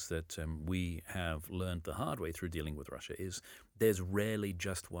lessons that we have learned the hard way through dealing with Russia is there's rarely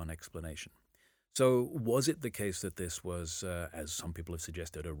just one explanation. So was it the case that this was, as some people have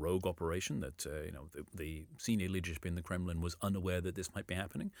suggested, a rogue operation, that the senior leadership in the Kremlin was unaware that this might be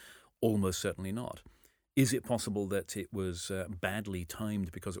happening? Almost certainly not. Is it possible that it was badly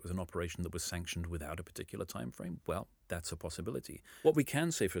timed because it was an operation that was sanctioned without a particular time frame? Well, that's a possibility. What we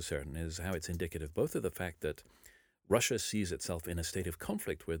can say for certain is how it's indicative both of the fact that Russia sees itself in a state of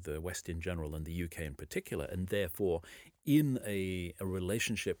conflict with the West in general and the UK in particular, and therefore in a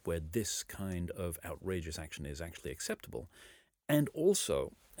relationship where this kind of outrageous action is actually acceptable, and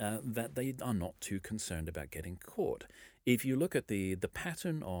also that they are not too concerned about getting caught. If you look at the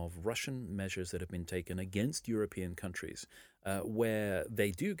pattern of Russian measures that have been taken against European countries where they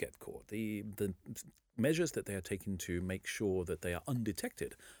do get caught, the measures that they are taking to make sure that they are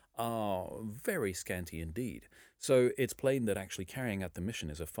undetected are very scanty indeed. So it's plain that actually carrying out the mission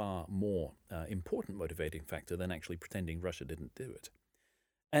is a far more important motivating factor than actually pretending Russia didn't do it.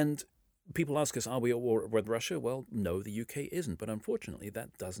 And people ask us, are we at war with Russia? Well, no, the UK isn't. But unfortunately,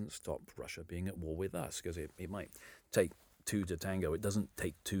 that doesn't stop Russia being at war with us, because it might take two to tango. It doesn't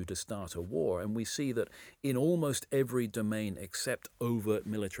take two to start a war. And we see that in almost every domain except overt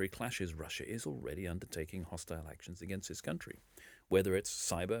military clashes, Russia is already undertaking hostile actions against its country. Whether it's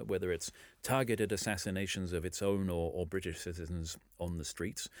cyber, whether it's targeted assassinations of its own or British citizens on the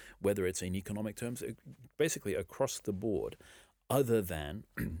streets, whether it's in economic terms, basically across the board, other than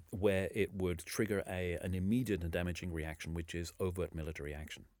where it would trigger an immediate and damaging reaction, which is overt military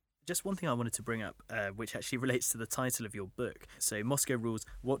action. Just one thing I wanted to bring up, which actually relates to the title of your book. So Moscow rules,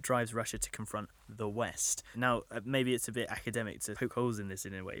 what drives Russia to confront the West? Now, maybe it's a bit academic to poke holes in this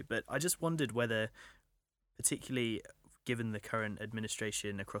in a way, but I just wondered whether, particularly given the current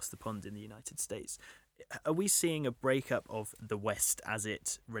administration across the pond in the United States, are we seeing a breakup of the West as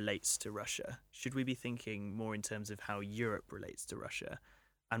it relates to Russia? Should we be thinking more in terms of how Europe relates to Russia?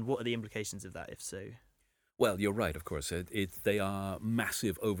 And what are the implications of that, if so? Well, you're right, of course. They are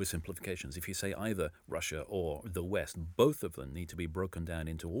massive oversimplifications. If you say either Russia or the West, both of them need to be broken down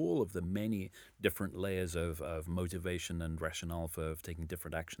into all of the many different layers of motivation and rationale for taking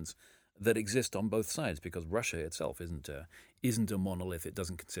different actions that exist on both sides, because Russia itself isn't a monolith. It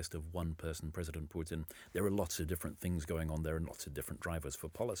doesn't consist of one person, President Putin. There are lots of different things going on there and lots of different drivers for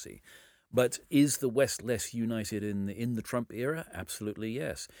policy. But is the West less united in the Trump era? Absolutely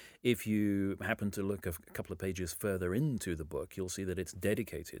yes. If you happen to look a couple of pages further into the book, you'll see that it's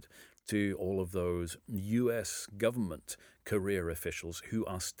dedicated to all of those U.S. government career officials who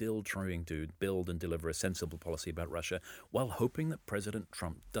are still trying to build and deliver a sensible policy about Russia while hoping that President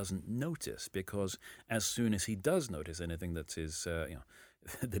Trump doesn't notice, because as soon as he does notice anything that is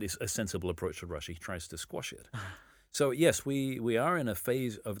a sensible approach to Russia, he tries to squash it. So yes, we are in a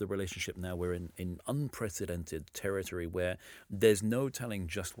phase of the relationship now. We're in unprecedented territory where there's no telling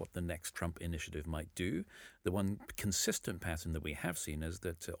just what the next Trump initiative might do. The one consistent pattern that we have seen is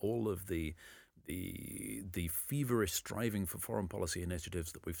that all of the feverish striving for foreign policy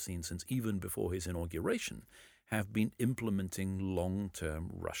initiatives that we've seen since even before his inauguration have been implementing long-term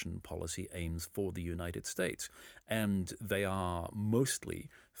Russian policy aims for the United States. And they are mostly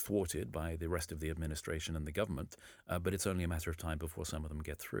thwarted by the rest of the administration and the government, but it's only a matter of time before some of them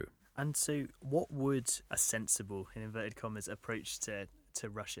get through. And so what would a sensible, in inverted commas, approach to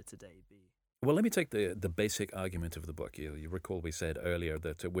Russia today be? Well, let me take the basic argument of the book. You recall we said earlier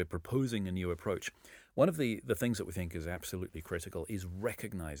that we're proposing a new approach. One of the things that we think is absolutely critical is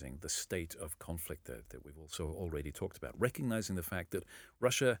recognizing the state of conflict that we've also already talked about, recognizing the fact that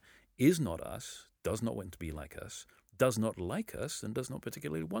Russia is not us, does not want to be like us, does not like us, and does not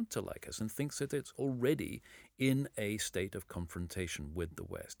particularly want to like us, and thinks that it's already in a state of confrontation with the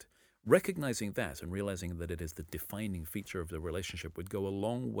West. Recognizing that and realizing that it is the defining feature of the relationship would go a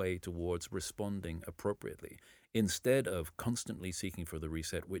long way towards responding appropriately, instead of constantly seeking for the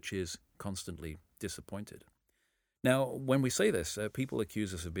reset, which is constantly disappointed. Now, when we say this, people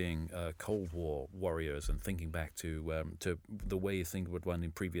accuse us of being Cold War warriors and thinking back to the way things would run in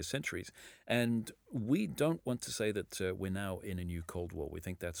previous centuries. And we don't want to say that we're now in a new Cold War. We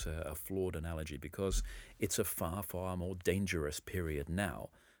think that's a flawed analogy because it's a far, far more dangerous period now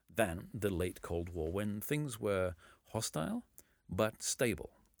than the late Cold War, when things were hostile but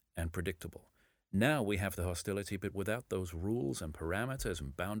stable and predictable. Now we have the hostility, but without those rules and parameters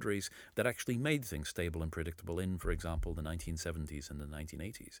and boundaries that actually made things stable and predictable in, for example, the 1970s and the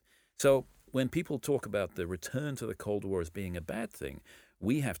 1980s. So when people talk about the return to the Cold War as being a bad thing,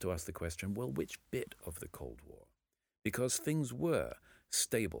 we have to ask the question, well, which bit of the Cold War? Because things were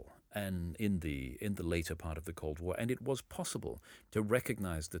stable and in the later part of the Cold War, and it was possible to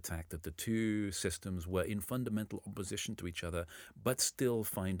recognize the fact that the two systems were in fundamental opposition to each other, but still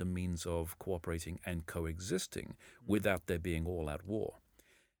find a means of cooperating and coexisting without there being all-out war.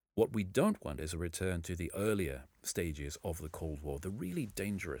 What we don't want is a return to the earlier stages of the Cold War, the really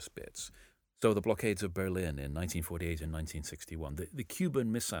dangerous bits. So the blockades of Berlin in 1948 and 1961, the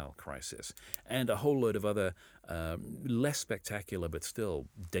Cuban Missile Crisis, and a whole load of other less spectacular but still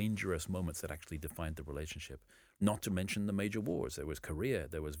dangerous moments that actually defined the relationship. Not to mention the major wars. There was Korea,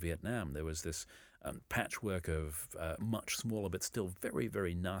 there was Vietnam, there was this patchwork of much smaller but still very,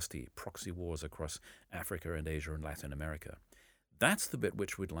 very nasty proxy wars across Africa and Asia and Latin America. That's the bit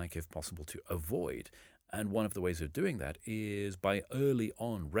which we'd like, if possible, to avoid. And one of the ways of doing that is by early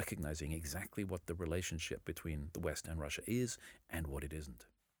on recognizing exactly what the relationship between the West and Russia is and what it isn't.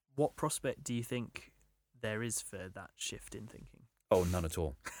 What prospect do you think there is for that shift in thinking? Oh, none at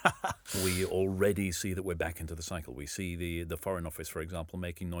all. We already see that we're back into the cycle. We see the Foreign Office, for example,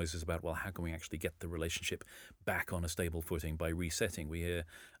 making noises about, well, how can we actually get the relationship back on a stable footing by resetting? We hear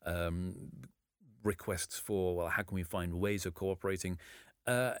requests for, well, how can we find ways of cooperating?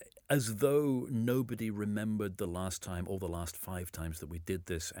 As though nobody remembered the last time or the last 5 times that we did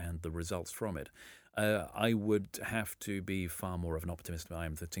this and the results from it. I would have to be far more of an optimist than I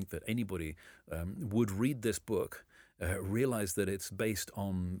am to think that anybody would read this book, realize that it's based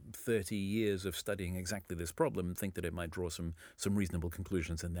on 30 years of studying exactly this problem, and think that it might draw some reasonable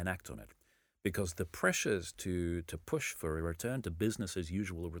conclusions and then act on it. Because the pressures to push for a return to business as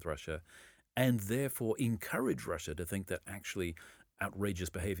usual with Russia, and therefore encourage Russia to think that actually outrageous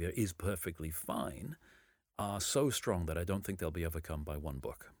behavior is perfectly fine, are so strong that I don't think they'll be overcome by one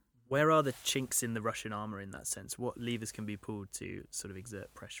book. Where are the chinks in the Russian armour in that sense? What levers can be pulled to sort of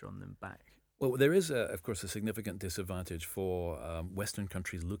exert pressure on them back? Well, there is, of course, a significant disadvantage for Western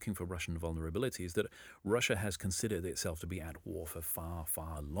countries looking for Russian vulnerabilities, that Russia has considered itself to be at war for far,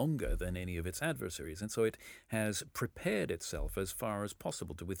 far longer than any of its adversaries. And so it has prepared itself as far as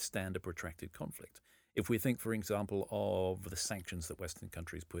possible to withstand a protracted conflict. If we think, for example, of the sanctions that Western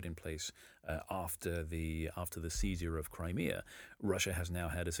countries put in place after the seizure of Crimea, Russia has now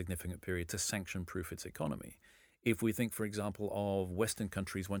had a significant period to sanction-proof its economy. If we think, for example, of Western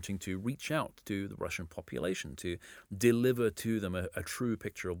countries wanting to reach out to the Russian population to deliver to them a true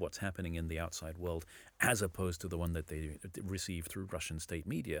picture of what's happening in the outside world, as opposed to the one that they receive through Russian state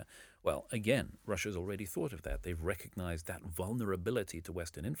media, well, again, Russia's already thought of that. They've recognized that vulnerability to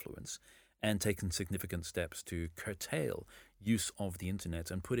Western influence and taken significant steps to curtail use of the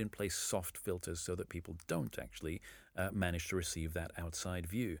internet and put in place soft filters so that people don't actually manage to receive that outside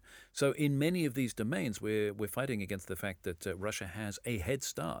view. So in many of these domains, we're fighting against the fact that Russia has a head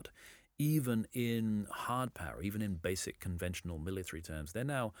start, even in hard power, even in basic conventional military terms. They're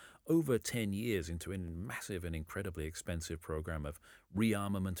now over 10 years into a massive and incredibly expensive program of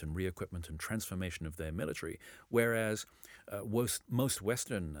rearmament and re-equipment and transformation of their military, whereas most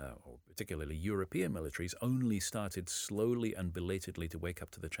Western, or particularly European militaries, only started slowly and belatedly to wake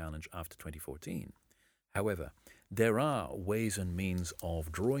up to the challenge after 2014. However, there are ways and means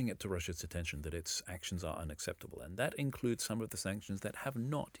of drawing it to Russia's attention that its actions are unacceptable, and that includes some of the sanctions that have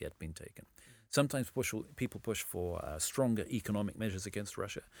not yet been taken. Sometimes people push for stronger economic measures against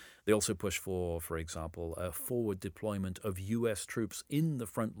Russia. They also push for example, a forward deployment of U.S. troops in the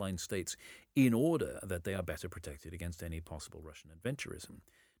frontline states in order that they are better protected against any possible Russian adventurism.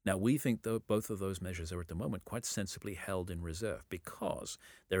 Now, we think that both of those measures are at the moment quite sensibly held in reserve because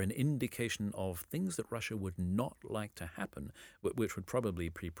they're an indication of things that Russia would not like to happen, which would probably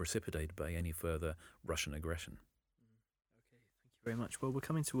be precipitated by any further Russian aggression. Okay, thank you very much. Well, we're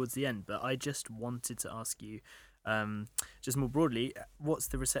coming towards the end, but I just wanted to ask you, just more broadly, what's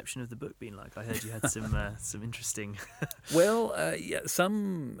the reception of the book been like? I heard you had some interesting. Well,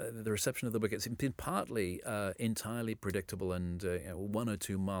 the reception of the book, it's been partly entirely predictable and one or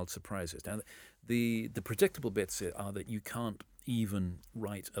two mild surprises. Now, the predictable bits are that you can't even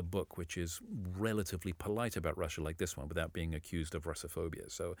write a book which is relatively polite about Russia like this one without being accused of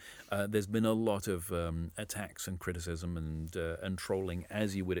Russophobia. So there's been a lot of attacks and criticism and trolling,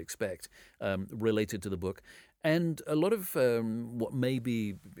 as you would expect, related to the book. And a lot of what may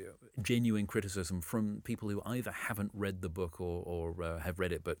be genuine criticism from people who either haven't read the book or have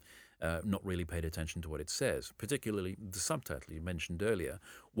read it but not really paid attention to what it says, particularly the subtitle you mentioned earlier,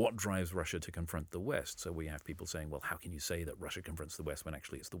 What Drives Russia to Confront the West? So we have people saying, well, how can you say that Russia confronts the West when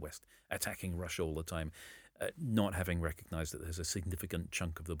actually it's the West attacking Russia all the time, not having recognized that there's a significant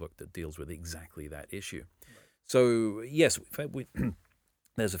chunk of the book that deals with exactly that issue. Right. So, yes,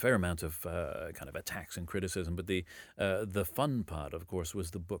 there's a fair amount of kind of attacks and criticism, but the fun part, of course,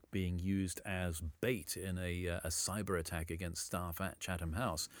 was the book being used as bait in a cyber attack against staff at Chatham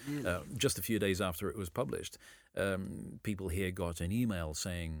House. Just a few days after it was published, people here got an email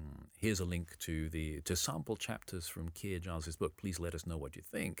saying, "Here's a link to sample chapters from Keir Giles' book. Please let us know what you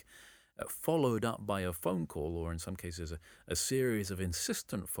think." Followed up by a phone call, or in some cases a series of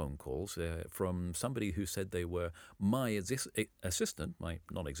insistent phone calls from somebody who said they were my assistant, my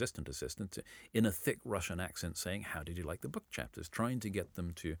non-existent assistant, in a thick Russian accent saying, how did you like the book chapters? Trying to get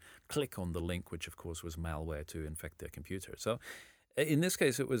them to click on the link, which of course was malware to infect their computer. So in this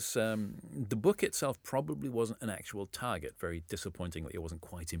case, it was the book itself probably wasn't an actual target. Very disappointingly, it wasn't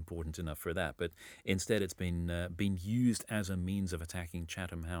quite important enough for that. But instead, it's been used as a means of attacking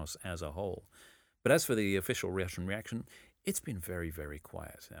Chatham House as a whole. But as for the official Russian reaction, it's been very, very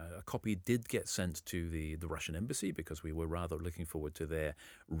quiet. A copy did get sent to the Russian embassy because we were rather looking forward to their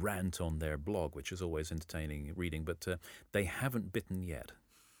rant on their blog, which is always entertaining reading. But they haven't bitten yet.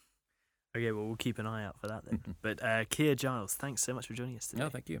 Okay, well, we'll keep an eye out for that then. But Keir Giles, thanks so much for joining us today. No,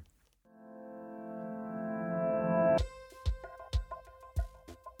 thank you.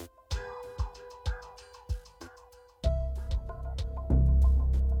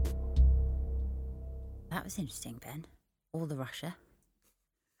 That was interesting, Ben. All the Russia.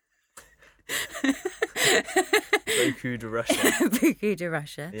 Beaucoup de Russia. Beaucoup de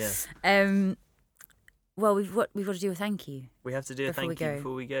Russia. Yeah. Well, we've got to do a thank you. We have to do a thank you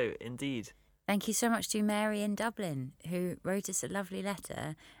before we go, indeed. Thank you so much to Mary in Dublin, who wrote us a lovely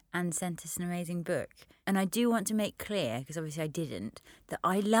letter and sent us an amazing book. And I do want to make clear, because obviously I didn't, that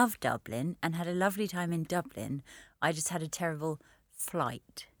I love Dublin and had a lovely time in Dublin. I just had a terrible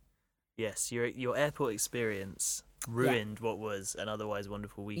flight. Yes, your airport experience ruined what was an otherwise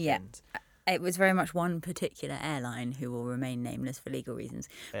wonderful weekend. Yeah. It was very much one particular airline who will remain nameless for legal reasons,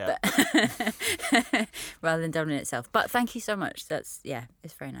 yeah. but rather than Dublin itself. But thank you so much. It's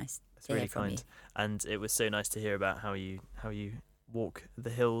very nice. It's really kind, and it was so nice to hear about how you walk the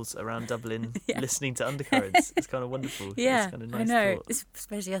hills around Dublin, listening to Undercurrents. It's kind of wonderful. Yeah, it's kind of nice I know. thought.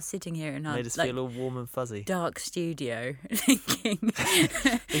 Especially us sitting here in our made us feel all warm and fuzzy. Dark studio, thinking,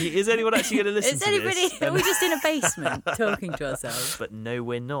 is anyone actually going to listen to this? Are we just in a basement talking to ourselves? But no,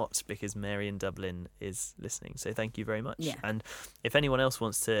 we're not, because Mary in Dublin is listening. So thank you very much. Yeah. And if anyone else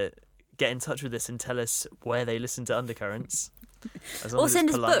wants to get in touch with us and tell us where they listen to Undercurrents, or send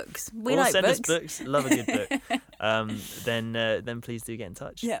us books. We like books. Send us books. Love a good book. Then please do get in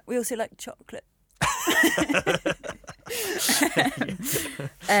touch. Yeah, we also like chocolate.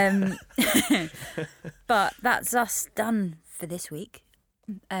 But that's us done for this week.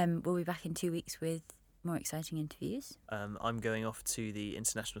 We'll be back in 2 weeks with more exciting interviews? I'm going off to the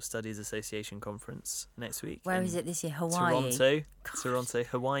International Studies Association conference next week. Where in is it this year? Hawaii. Toronto,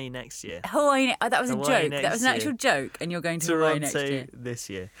 Hawaii next year. Hawaii. Oh, that was Hawaii a joke. next That was an year. actual joke, and you're going to Hawaii next year. This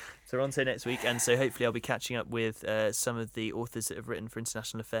year. Toronto next week, and so hopefully I'll be catching up with some of the authors that have written for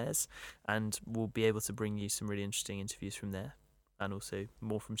International Affairs, and we'll be able to bring you some really interesting interviews from there, and also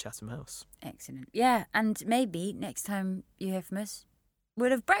more from Chatham House. Excellent. Yeah, and maybe next time you hear from us,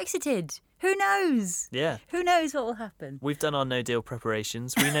 we'll have Brexited. Who knows? Yeah. Who knows what will happen? We've done our no deal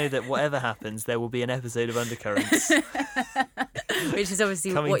preparations. We know that whatever happens, there will be an episode of Undercurrents. Which is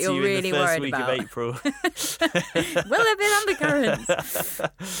obviously coming what to you're you really in the first worried week about. of April. Will there be undercurrents?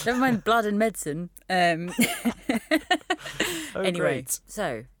 Never mind blood and medicine. Anyway, Great.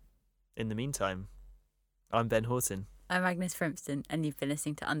 so In the meantime, I'm Ben Horton. I'm Agnes Frimpston, and you've been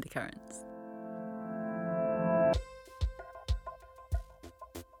listening to Undercurrents.